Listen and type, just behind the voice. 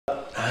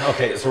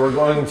Okay, so we're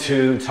going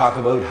to talk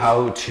about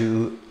how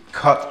to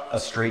cut a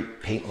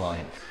straight paint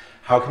line.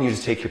 How can you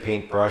just take your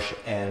paintbrush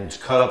and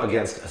cut up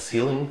against a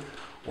ceiling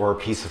or a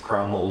piece of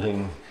crown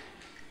molding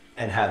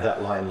and have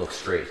that line look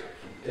straight?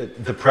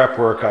 The prep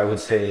work, I would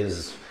say,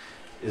 is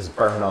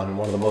bar none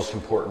one of the most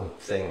important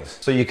things.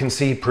 So you can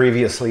see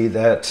previously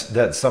that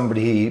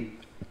somebody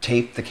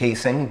taped the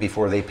casing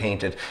before they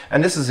painted,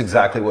 and this is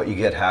exactly what you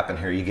get happen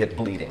here. You get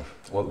bleeding,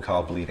 what we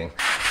call bleeding.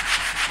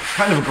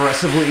 Kind of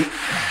aggressively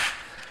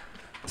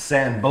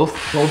sand both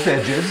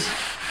edges,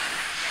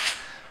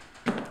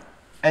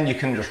 and you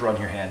can just run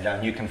your hand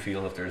down. You can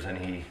feel if there's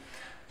any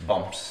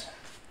bumps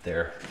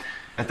there.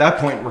 At that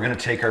point, we're going to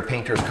take our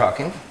painter's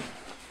caulking.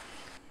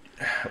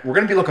 We're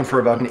going to be looking for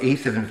about an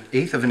eighth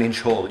of an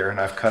inch hole there, and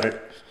I've cut it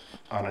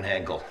on an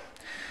angle.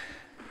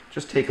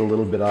 Just take a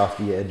little bit off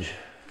the edge.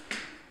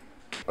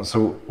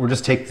 So we'll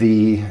just take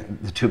the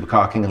tube of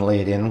caulking and lay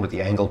it in with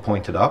the angle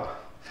pointed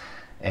up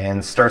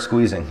and start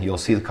squeezing. You'll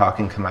see the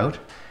caulking come out,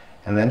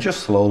 and then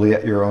just slowly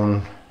at your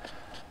own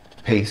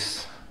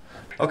pace.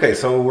 Okay,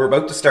 so we're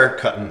about to start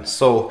cutting.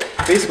 So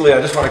basically, I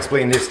just want to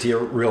explain this to you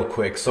real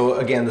quick. So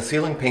again, the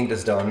ceiling paint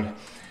is done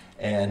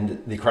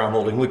and the crown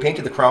molding. We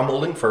painted the crown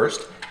molding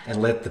first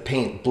and let the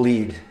paint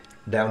bleed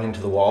down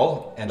into the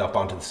wall and up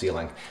onto the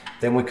ceiling.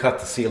 Then we cut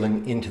the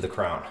ceiling into the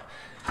crown.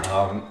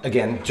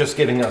 Again, just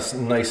giving us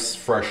nice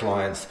fresh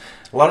lines.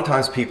 A lot of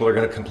times people are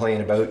going to complain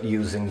about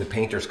using the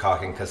painter's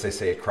caulking because they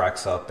say it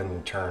cracks up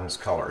and turns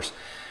colors.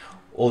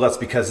 Well, that's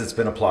because it's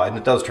been applied, and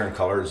it does turn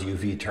colors.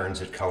 UV turns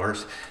it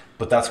colors,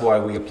 but that's why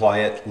we apply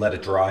it, let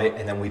it dry,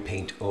 and then we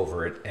paint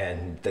over it,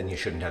 and then you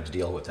shouldn't have to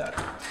deal with that.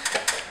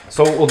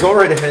 So we'll go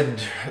right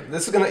ahead.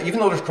 This is gonna,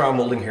 even though there's crown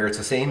molding here, it's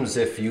the same as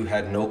if you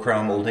had no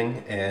crown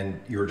molding and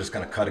you were just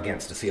gonna cut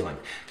against the ceiling,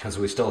 because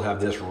we still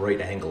have this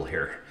right angle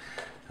here.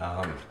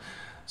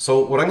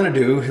 So what I'm gonna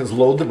do is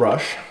load the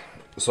brush.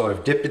 So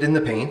I've dipped it in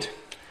the paint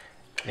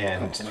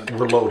and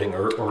we're loading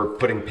or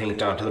putting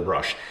paint onto the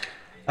brush.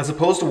 As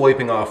opposed to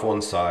wiping off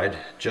one side,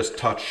 just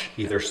touch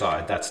either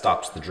side. That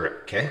stops the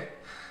drip, okay?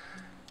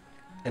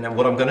 And then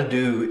what I'm gonna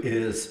do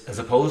is, as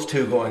opposed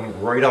to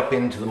going right up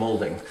into the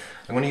molding,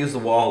 I'm gonna use the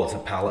wall as a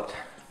pallet.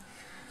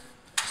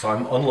 So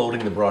I'm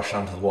unloading the brush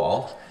onto the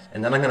wall,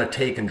 and then I'm gonna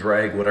take and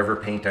drag whatever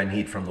paint I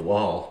need from the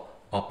wall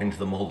up into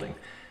the molding.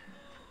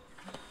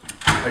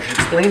 I should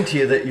explain to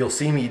you that you'll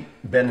see me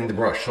bending the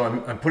brush. So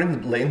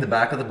I'm laying the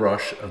back of the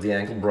brush, of the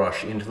angled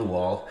brush, into the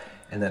wall,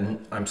 and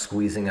then I'm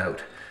squeezing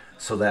out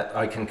so that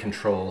I can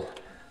control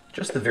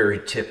just the very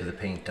tip of the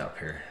paint up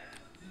here.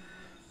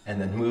 And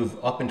then move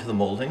up into the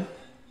molding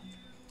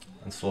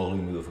and slowly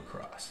move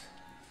across.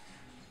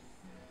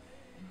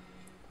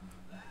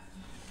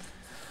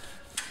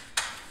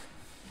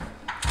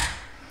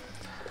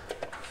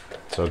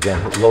 So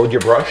again, load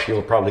your brush.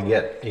 You'll probably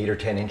get 8 or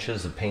 10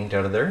 inches of paint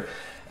out of there,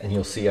 and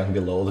you'll see I'm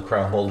below the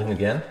crown molding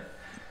again.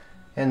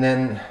 And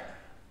then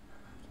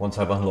once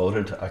I've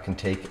unloaded, I can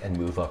take and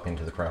move up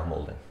into the crown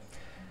molding.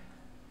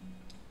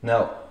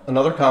 Now,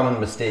 another common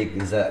mistake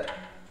is that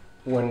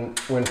when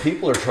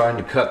people are trying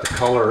to cut the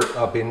color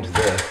up into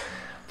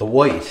the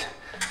white,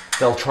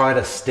 they'll try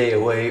to stay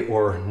away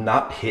or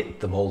not hit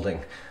the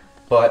molding.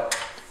 But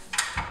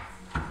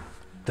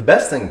the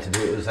best thing to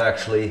do is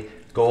actually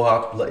go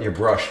up, let your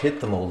brush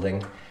hit the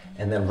molding,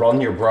 and then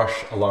run your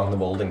brush along the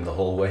molding the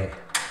whole way.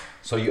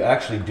 So you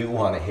actually do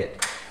want to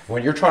hit.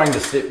 When you're trying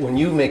to when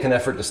you make an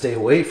effort to stay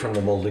away from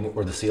the molding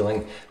or the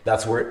ceiling,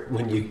 that's where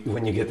when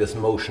you get this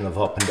motion of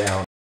up and down.